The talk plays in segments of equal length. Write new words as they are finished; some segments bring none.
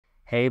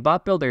Hey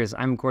bot builders,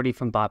 I'm Gordy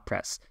from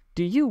Botpress.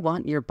 Do you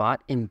want your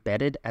bot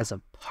embedded as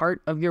a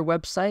part of your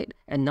website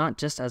and not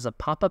just as a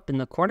pop-up in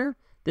the corner?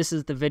 This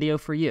is the video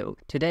for you.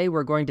 Today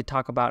we're going to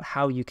talk about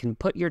how you can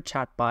put your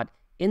chatbot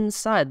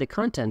inside the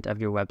content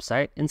of your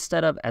website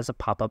instead of as a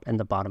pop-up in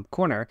the bottom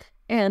corner,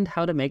 and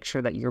how to make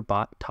sure that your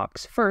bot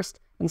talks first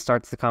and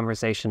starts the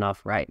conversation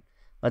off right.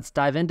 Let's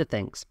dive into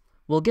things.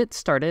 We'll get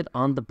started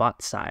on the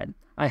bot side.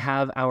 I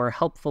have our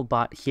helpful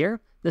bot here.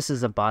 This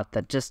is a bot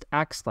that just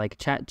acts like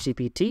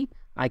ChatGPT.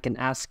 I can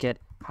ask it,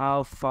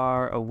 how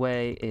far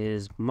away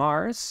is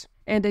Mars?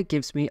 And it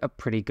gives me a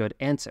pretty good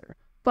answer.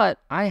 But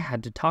I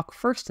had to talk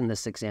first in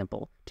this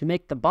example. To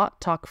make the bot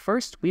talk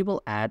first, we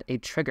will add a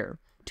trigger.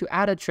 To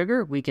add a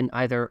trigger, we can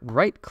either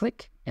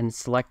right-click and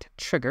select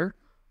Trigger,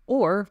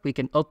 or we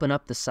can open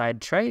up the side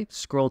tray,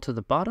 scroll to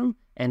the bottom,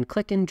 and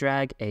click and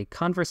drag a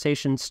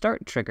Conversation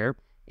Start trigger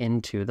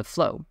into the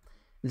flow.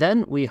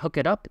 Then we hook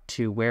it up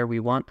to where we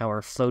want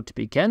our flow to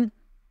begin,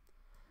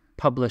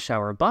 publish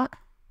our bot,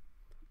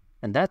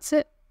 and that's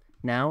it.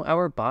 Now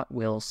our bot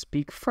will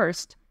speak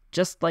first,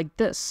 just like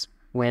this,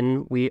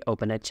 when we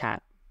open a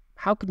chat.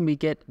 How can we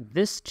get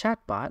this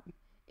chatbot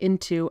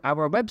into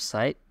our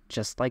website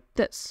just like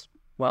this?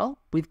 Well,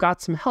 we've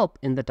got some help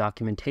in the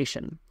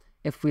documentation.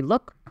 If we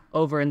look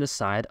over in the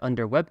side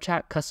under Web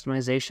Chat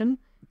Customization,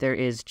 there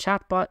is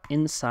Chatbot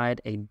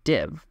inside a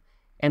div,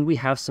 and we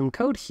have some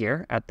code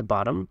here at the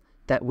bottom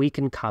that we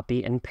can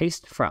copy and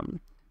paste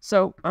from.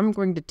 So I'm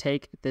going to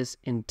take this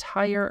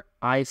entire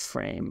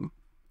iframe,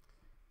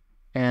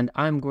 and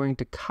I'm going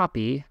to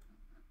copy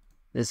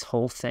this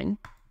whole thing.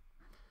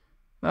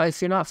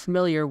 If you're not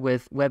familiar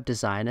with web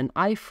design, an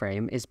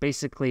iframe is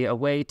basically a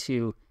way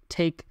to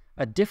take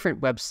a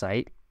different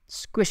website,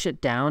 squish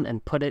it down,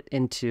 and put it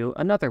into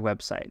another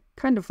website,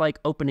 kind of like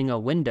opening a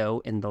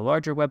window in the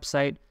larger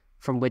website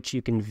from which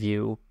you can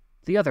view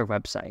the other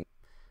website.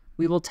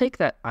 We will take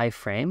that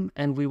iframe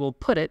and we will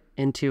put it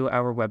into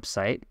our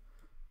website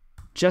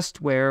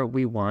just where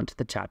we want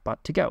the chatbot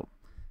to go.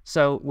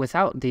 So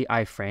without the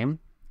iframe,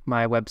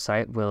 my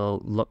website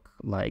will look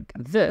like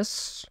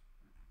this.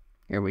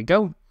 Here we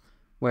go,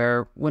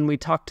 where when we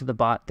talk to the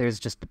bot,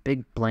 there's just a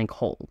big blank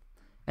hole.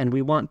 And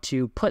we want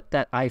to put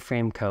that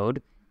iframe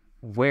code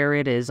where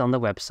it is on the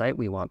website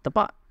we want the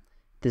bot.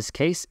 In this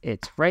case,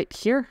 it's right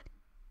here.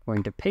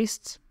 Going to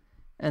paste,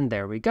 and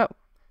there we go.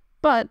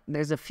 But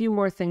there's a few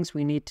more things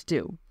we need to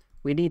do.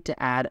 We need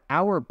to add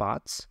our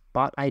bots,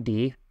 bot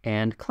ID,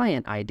 and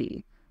client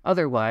ID.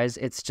 Otherwise,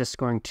 it's just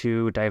going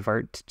to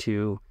divert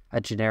to a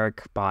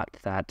generic bot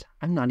that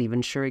I'm not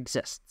even sure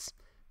exists.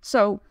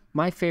 So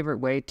my favorite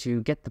way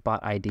to get the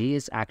bot ID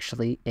is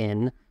actually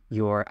in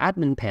your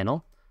admin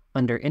panel.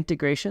 Under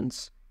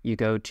Integrations, you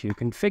go to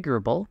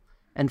Configurable,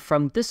 and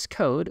from this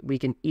code, we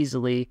can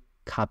easily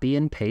copy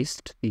and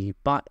paste the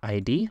bot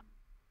ID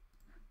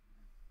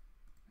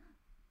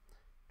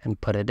and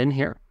put it in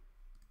here.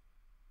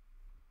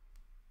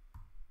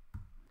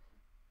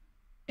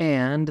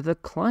 And the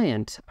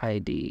client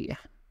ID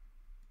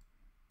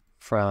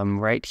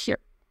from right here.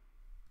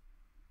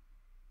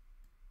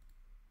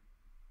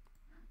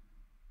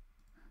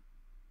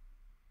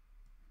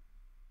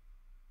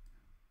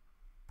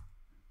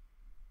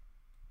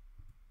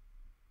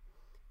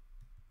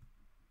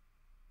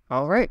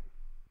 All right.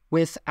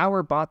 With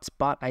our bot's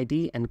bot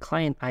ID and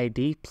client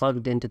ID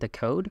plugged into the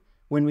code,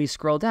 when we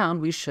scroll down,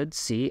 we should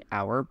see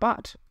our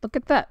bot. Look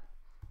at that.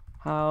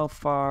 How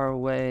far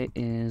away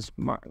is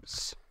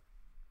Mars?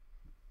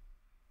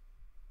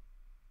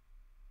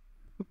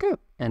 Okay,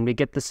 and we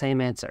get the same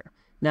answer.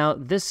 Now,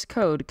 this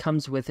code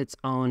comes with its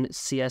own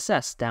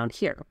CSS down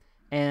here,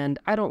 and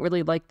I don't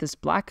really like this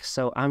black,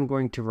 so I'm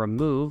going to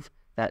remove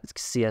that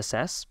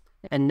CSS,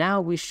 and now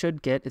we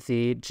should get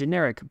the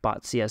generic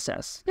bot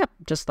CSS. Yep,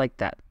 just like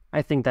that.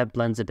 I think that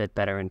blends a bit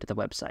better into the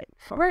website.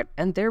 All right,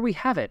 and there we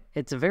have it.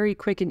 It's a very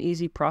quick and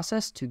easy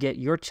process to get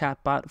your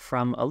chatbot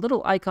from a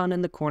little icon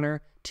in the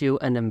corner to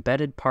an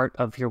embedded part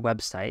of your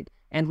website,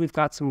 and we've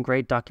got some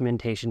great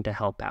documentation to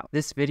help out.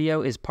 This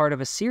video is part of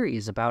a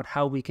series about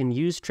how we can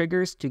use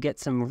triggers to get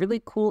some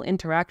really cool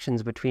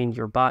interactions between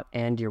your bot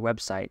and your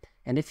website.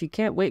 And if you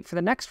can't wait for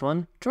the next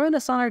one, join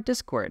us on our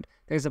Discord.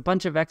 There's a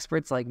bunch of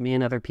experts like me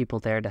and other people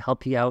there to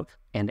help you out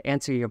and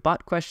answer your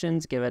bot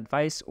questions, give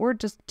advice, or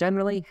just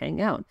generally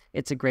hang out.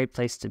 It's a great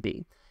place to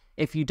be.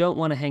 If you don't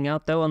want to hang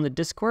out though on the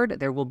Discord,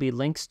 there will be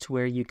links to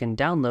where you can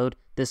download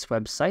this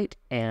website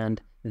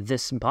and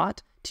this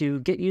bot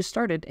to get you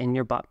started in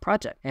your bot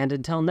project. And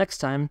until next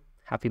time,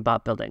 happy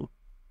bot building.